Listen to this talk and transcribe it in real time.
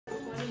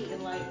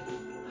like.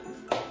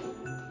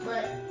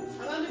 But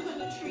I'm gonna be putting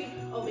the tree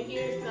over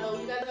here, so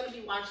you guys are gonna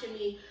be watching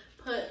me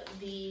put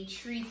the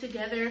tree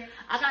together.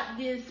 I got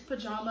this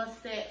pajama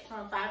set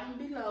from 5 and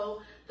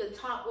Below. The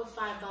top was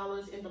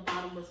 $5 and the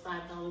bottom was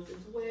 $5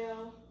 as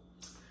well.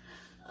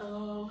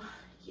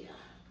 Yeah,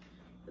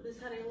 so this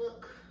is how they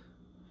look.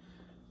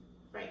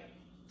 Right.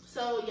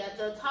 So yeah,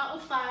 the top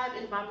was $5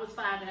 and the bottom was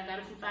 $5, and I got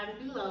it from 5 and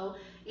Below.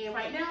 And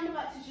right now I'm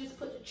about to just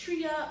put the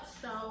tree up.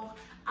 So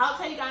I'll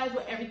tell you guys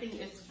where everything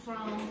is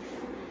from.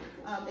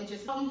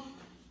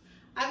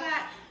 I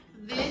got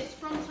this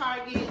from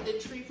Target, the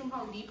tree from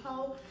Home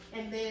Depot,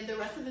 and then the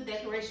rest of the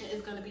decoration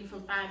is going to be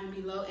from 5 and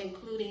Below,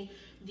 including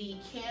the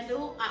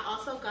candle. I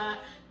also got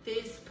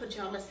this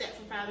pajama set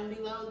from 5 and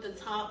Below. The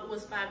top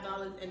was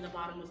 $5 and the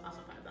bottom was also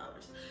 $5.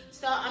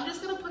 So I'm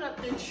just going to put up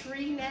the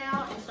tree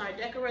now and start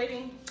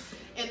decorating.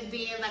 And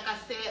then, like I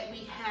said,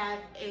 we have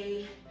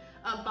a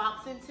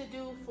unboxing to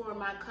do for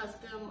my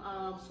custom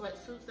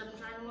sweatsuits that I'm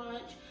trying to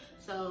launch.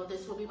 So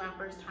this will be my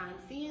first time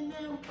seeing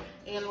them,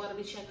 and I'm gonna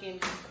be checking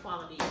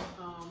quality.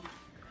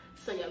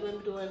 So yeah, we'll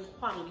be doing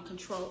quality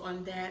control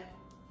on that.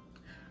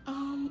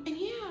 And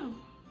yeah,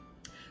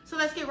 so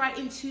let's get right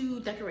into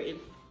decorating.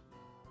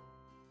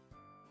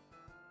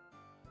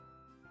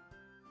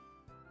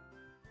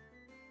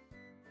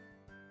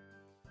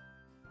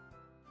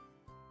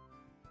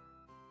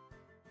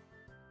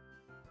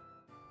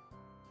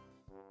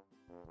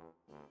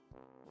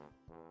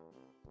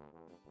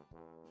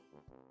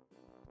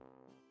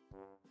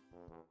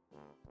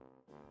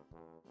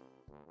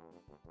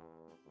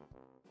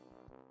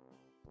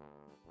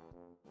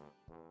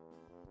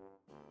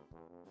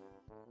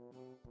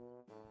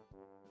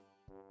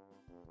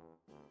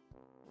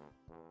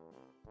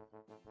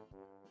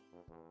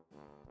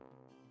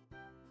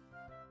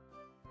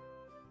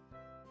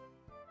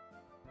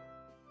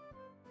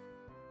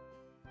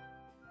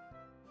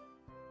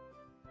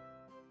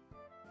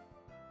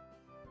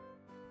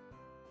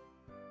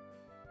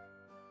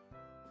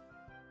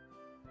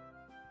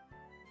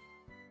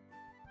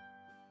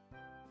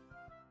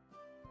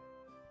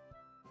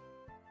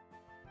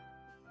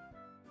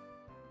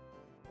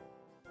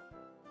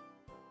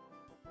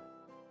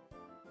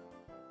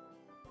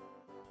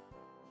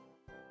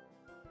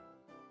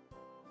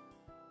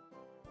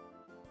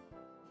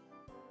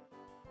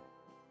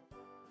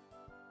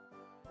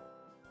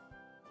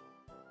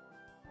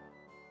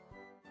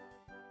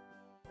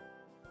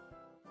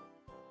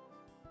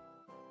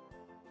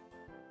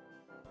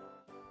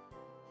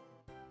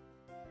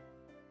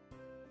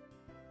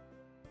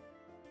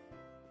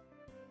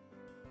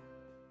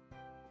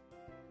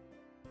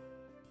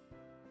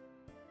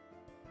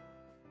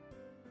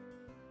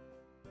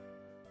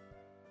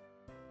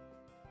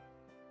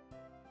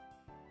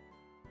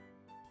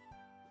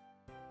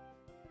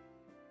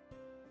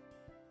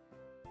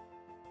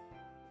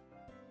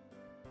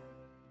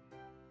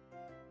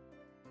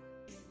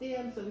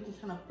 Stem so we can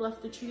kind of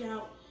fluff the tree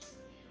out.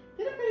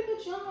 Did a pretty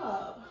good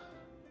job.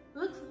 It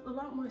looks a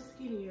lot more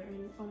skinnier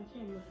on the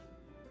camera.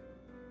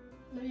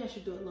 Maybe I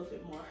should do it a little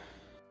bit more.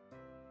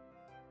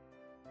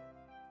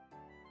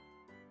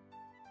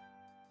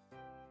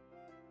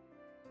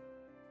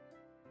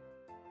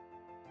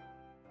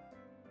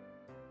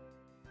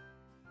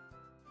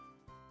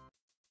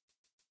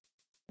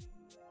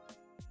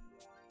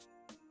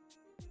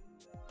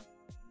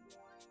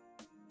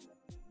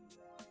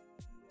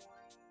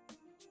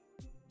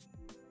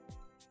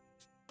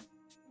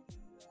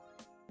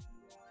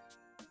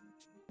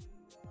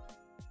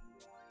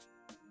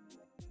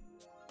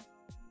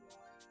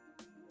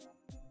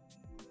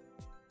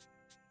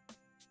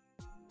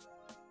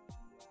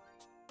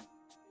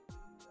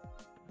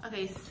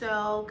 Okay,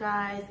 so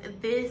guys,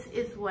 this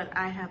is what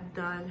I have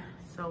done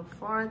so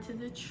far to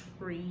the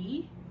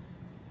tree.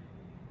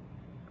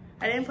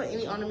 I didn't put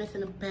any ornaments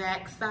in the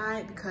back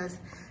side because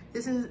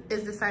this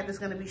is the side that's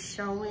going to be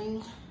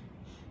showing.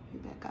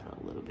 Back out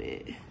a little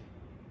bit.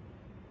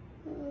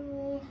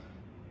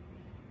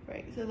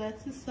 Right, so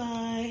that's the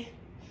side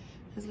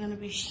that's going to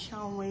be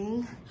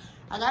showing.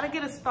 I gotta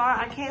get a star.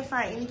 I can't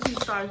find any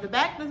cute stars. The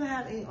back doesn't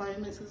have any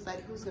ornaments. It's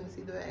like, who's gonna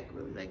see the back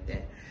really like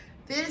that?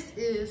 This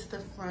is the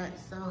front.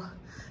 So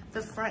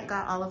the front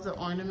got all of the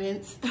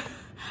ornaments.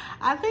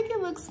 I think it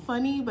looks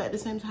funny, but at the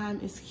same time,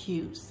 it's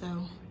cute. So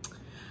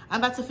I'm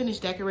about to finish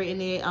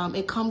decorating it.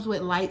 It comes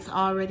with lights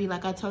already,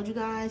 like I told you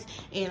guys,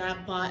 and I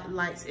bought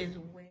lights as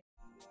well.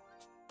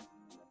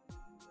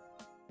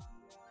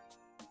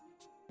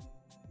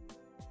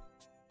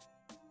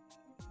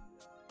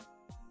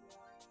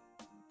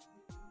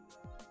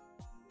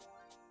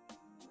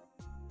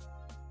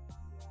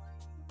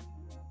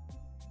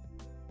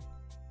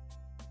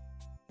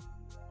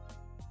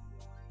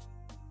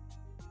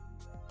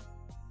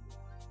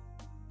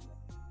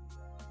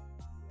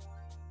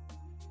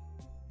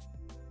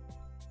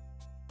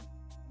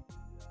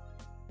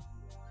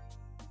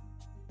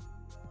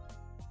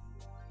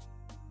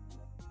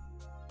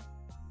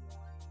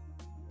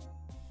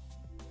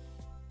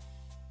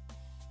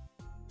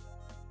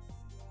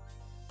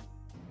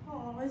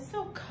 Oh, it's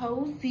so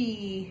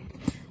cozy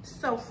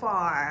so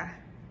far.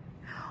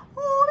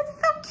 Oh,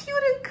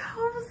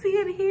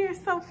 here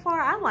so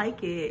far. I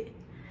like it.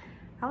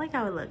 I like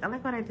how it looks. I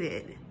like what I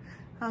did.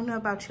 I don't know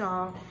about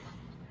y'all.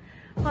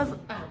 Was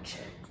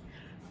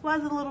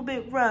a little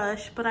bit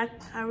rushed, but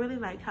I really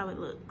like how it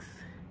looks.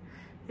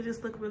 It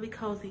just look really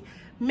cozy.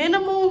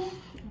 Minimal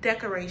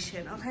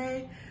decoration,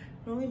 okay?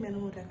 Really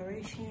minimal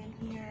decoration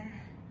here.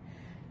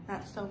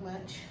 Not so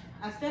much.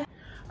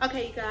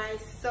 Okay, you guys,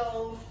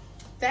 so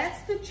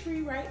that's the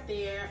tree right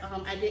there.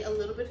 I did a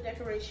little bit of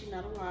decoration,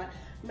 not a lot.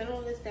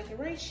 Minimalist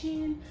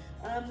decoration,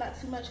 not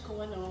too much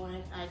going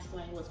on. I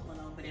explained what's going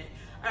on with it.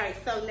 All right,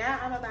 so now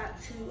I'm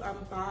about to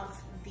unbox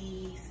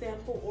the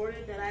sample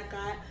order that I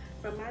got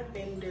from my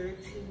vendor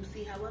to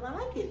see how well I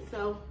like it.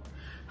 So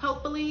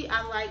hopefully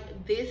I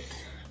like this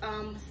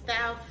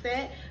style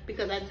set,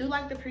 because I do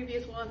like the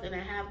previous ones, and I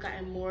have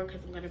gotten more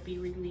because I'm gonna be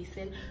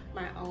releasing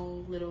my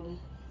own little,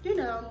 you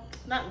know,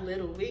 not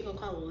little, we ain't gonna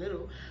call it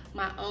little,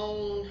 my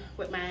own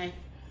with my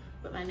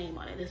name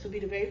on it. This will be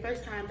the very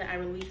first time that I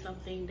release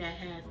something that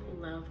has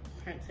Love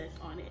Princess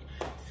on it.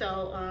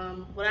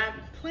 So what I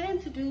plan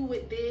to do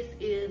with this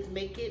is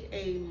make it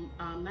a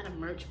not a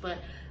merch, but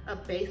a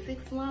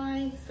basics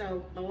line.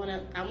 So I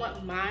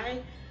want my,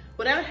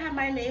 whatever have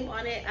my name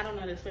on it, I don't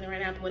know how to explain it right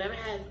now, but whatever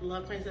has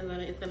Love Princess on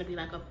it, it's gonna be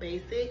like a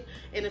basic,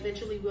 and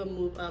eventually we'll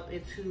move up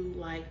into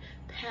like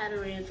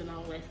patterns and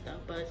all that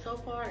stuff. But so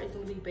far it's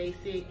gonna be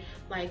basic,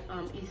 like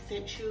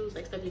essentials,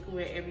 like stuff you can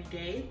wear every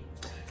day.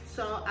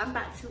 So I'm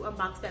about to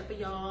unbox that for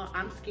y'all.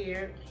 I'm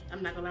scared.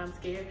 I'm not gonna lie, I'm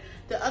scared.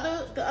 The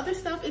other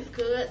stuff is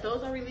good.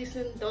 Those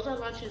are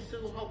launching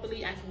soon.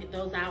 Hopefully I can get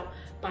those out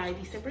by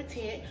December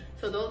 10th.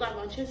 So those are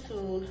launching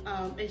soon.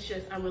 It's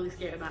just I'm really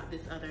scared about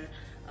this other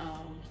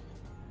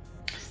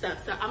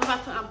stuff. So I'm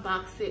about to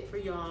unbox it for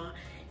y'all,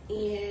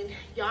 and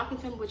y'all can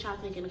tell me what y'all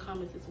think in the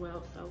comments as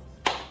well. So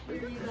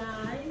here you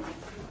guys,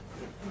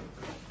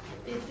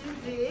 this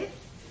is it.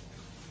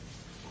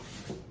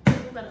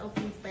 I'm about to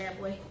open this bad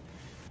boy.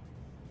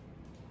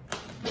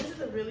 This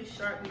is a really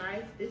sharp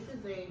knife. This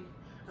is a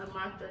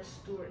Martha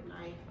Stewart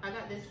knife. I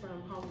got this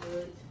from Home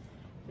Goods.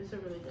 This is a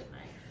really good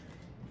knife.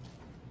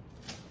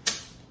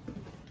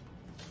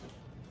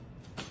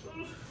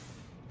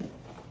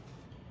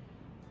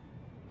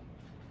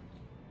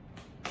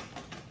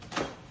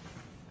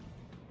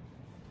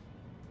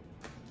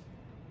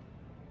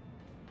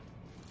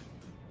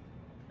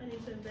 I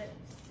need to invest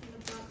in a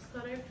box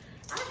cutter.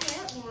 I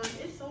had one.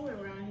 It's somewhere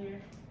around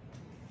here.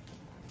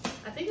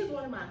 I think it's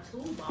one of my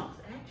toolbox,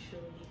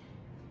 actually.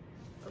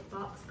 A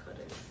box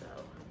cutter, so.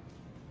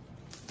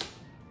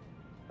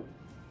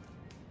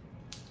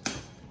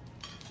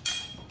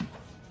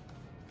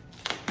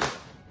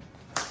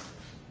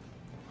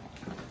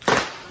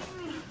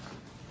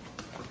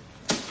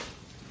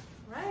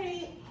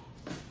 Right.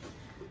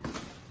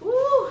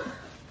 Woo.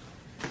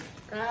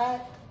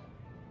 God.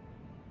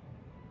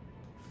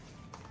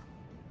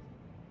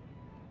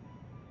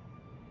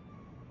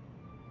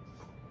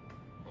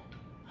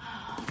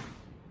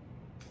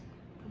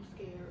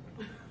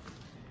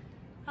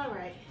 All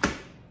right.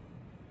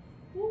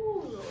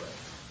 Ooh, Lord.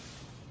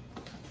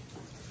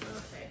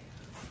 Okay.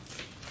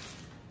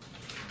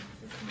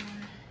 This is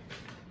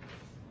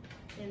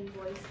my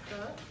invoice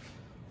stuff.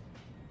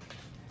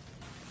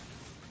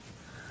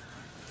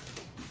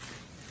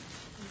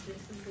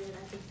 This is good.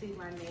 I can see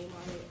my name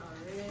on it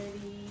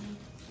already.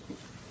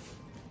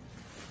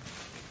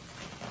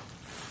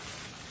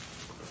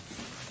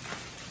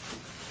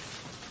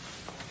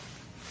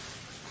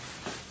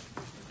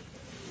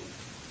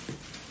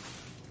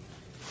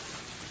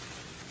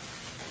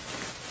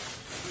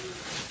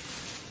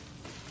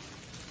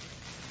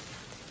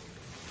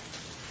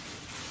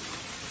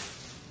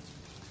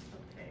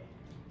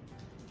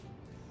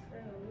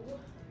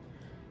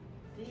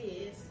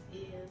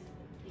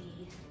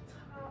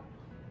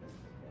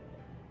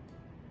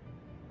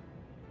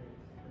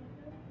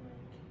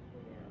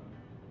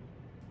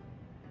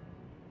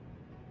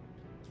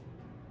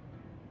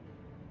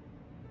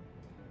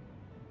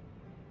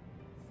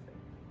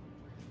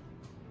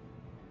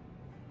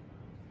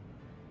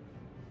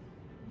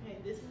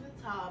 This is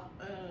the top.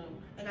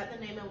 I got the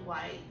name in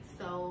white,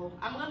 so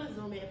I'm gonna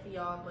zoom in for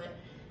y'all, but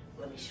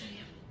let me show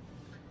you.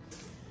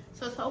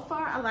 So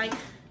far I like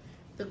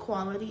the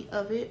quality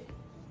of it.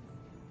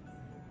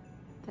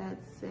 That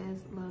says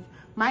Love.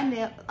 My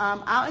nail,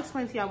 I'll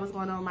explain to y'all what's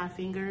going on with my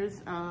fingers.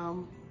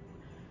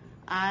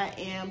 I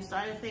am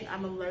starting to think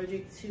I'm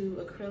allergic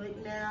to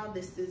acrylic now.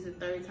 This is the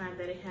third time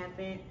that it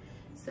happened.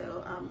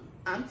 So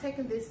I'm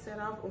taking this set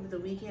off over the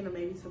weekend or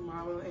maybe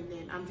tomorrow, and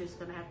then I'm just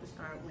gonna have to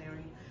start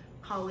wearing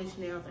polished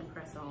nails and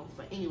press-ons.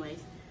 But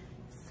anyways,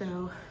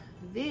 so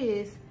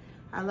this,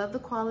 I love the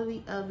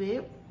quality of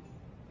it.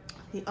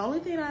 The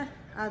only thing I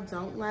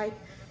don't like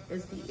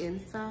is the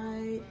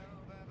inside.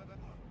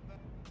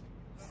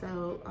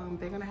 So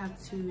they're gonna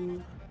have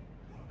to,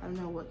 I don't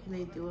know what can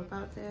they do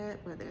about that,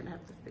 but they're gonna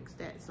have to fix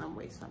that some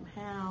way,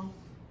 somehow.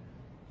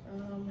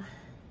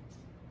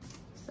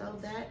 So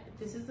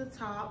this is the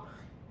top.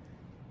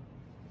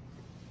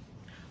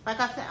 Like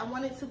I said, I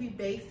want it to be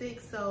basic,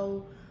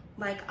 so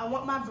like I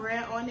want my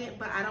brand on it,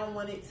 but I don't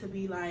want it to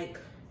be like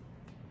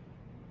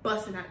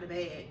busting out the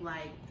bag.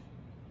 Like,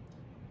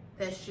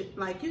 that shit,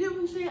 like, you get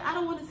what I'm saying? I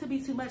don't want it to be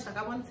too much. Like,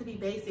 I want it to be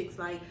basics.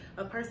 Like,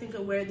 a person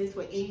can wear this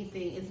with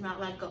anything. It's not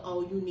like,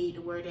 oh, you need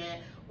to wear that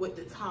with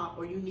the top,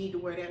 or you need to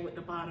wear that with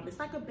the bottom. It's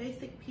like a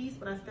basic piece,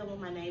 but I still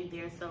want my name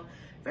there. So,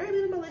 very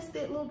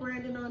minimalistic, little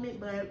branding on it,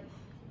 but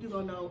you're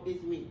gonna know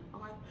it's me. All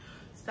right?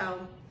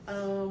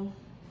 So,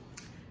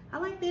 I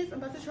like this.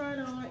 I'm about to try it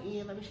on,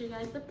 and let me show you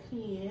guys the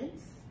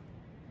pants.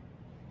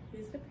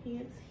 Here's the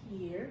pants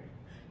here.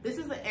 This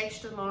is an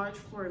extra large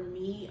for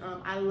me.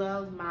 I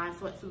love my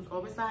sweatsuits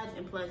oversized,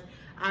 and plus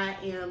I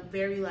am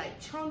very like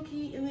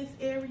chunky in this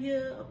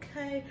area,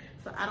 okay?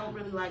 So I don't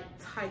really like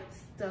tight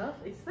stuff,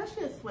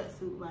 especially a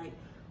sweatsuit. Like,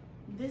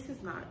 this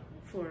is not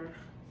for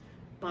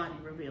body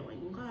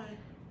revealing, okay?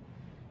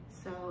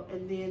 So,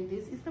 and then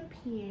this is the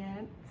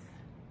pants.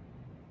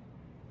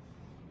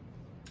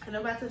 And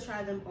I'm about to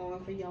try them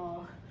on for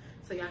y'all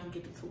so y'all can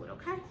get into it,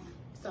 okay?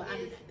 So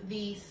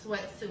the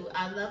sweatsuit.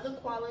 I love the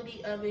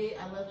quality of it.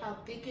 I love how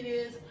thick it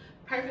is.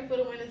 Perfect for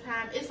the winter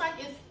time. It's like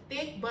it's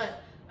thick,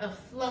 but a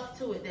fluff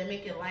to it that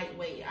make it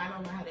lightweight. I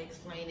don't know how to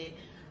explain it.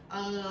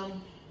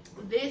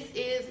 This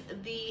is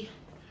the,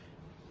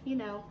 you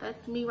know,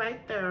 that's me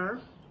right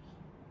there.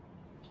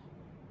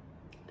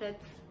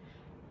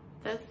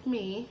 That's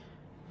me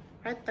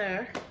right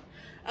there.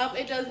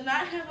 It does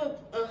not have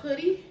a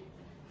hoodie,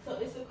 so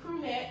it's a crew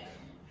neck.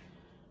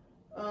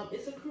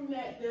 It's a crew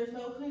neck. There's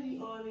no hoodie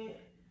on it.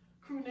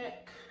 Crew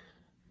neck.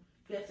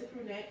 That's a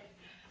crew neck.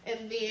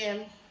 And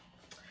then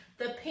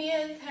the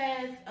pants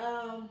has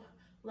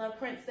Love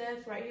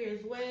Princess right here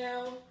as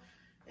well.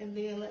 And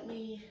then let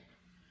me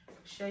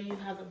show you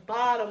how the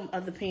bottom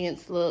of the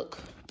pants look.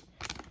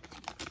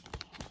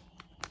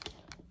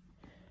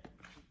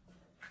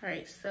 All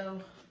right,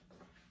 so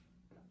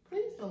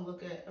please don't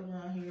look at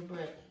around here,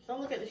 but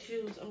don't look at the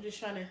shoes. I'm just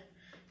trying to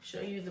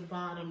show you the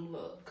bottom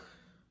look.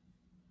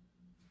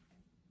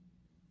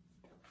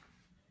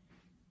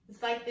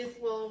 It's like this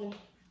little,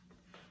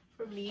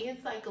 for me,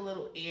 it's like a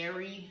little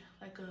airy,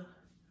 like a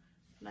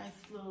nice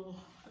little,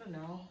 I don't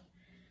know.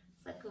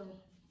 It's like a,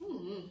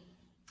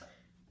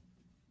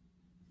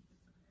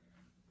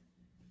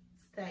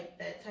 it's like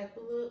that type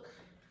of look.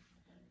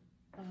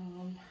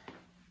 And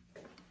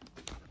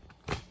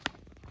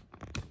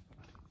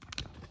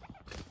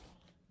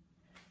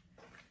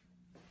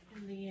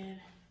then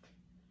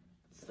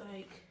it's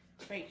like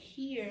right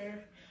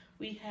here,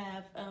 we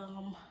have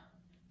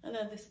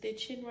another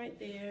stitching right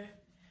there,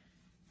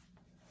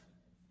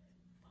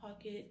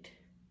 pocket,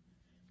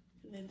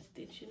 and then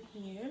stitching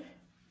here.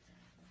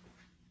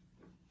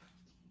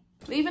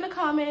 Leave in the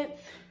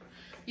comments,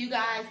 you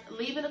guys,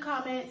 leave in the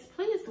comments,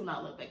 please do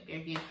not look back there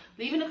again.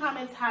 Leave in the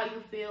comments how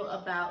you feel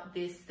about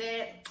this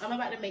set. I'm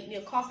about to make me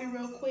a coffee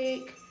real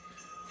quick,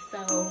 so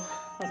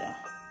hold on.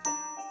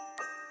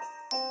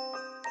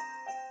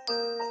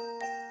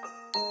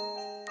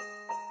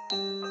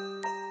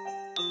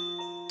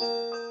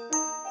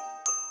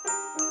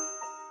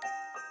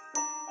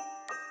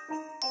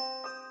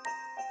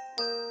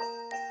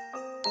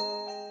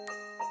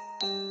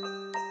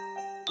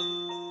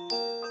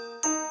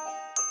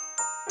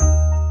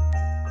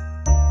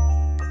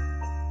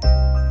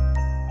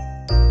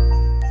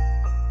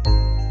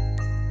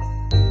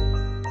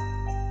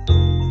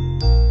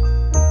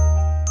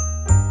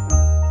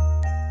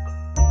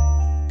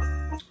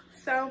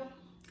 So,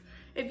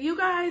 if you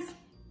guys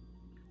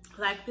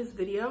like this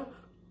video,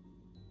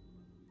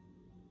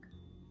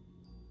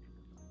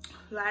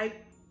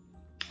 like,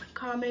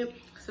 comment,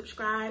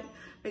 subscribe.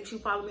 Make sure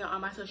you follow me on all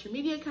my social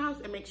media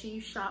accounts, and make sure you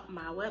shop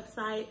my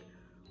website.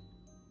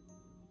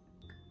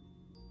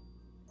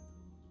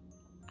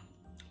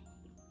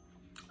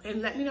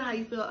 And let me know how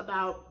you feel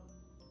about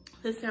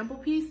the sample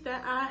piece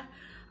that I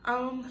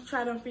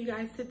tried on for you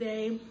guys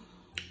today.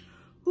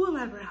 Ooh,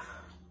 my breath.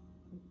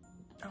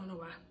 I don't know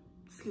why.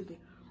 Excuse me.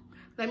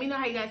 Let me know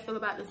how you guys feel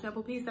about the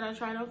sample piece that I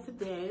tried on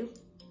today.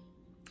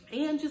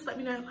 And just let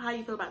me know how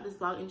you feel about this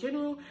vlog in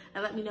general.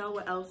 And let me know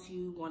what else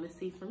you want to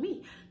see from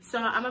me. So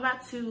I'm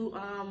about to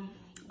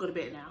go to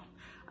bed now.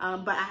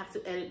 But I have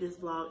to edit this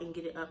vlog and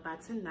get it up by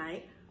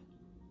tonight.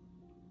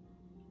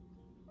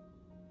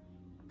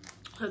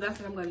 So that's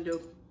what I'm going to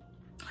do.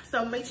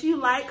 So make sure you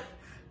like,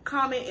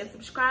 comment, and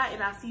subscribe.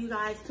 And I'll see you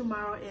guys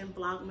tomorrow in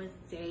Vlogmas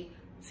Day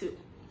 2.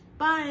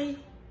 Bye.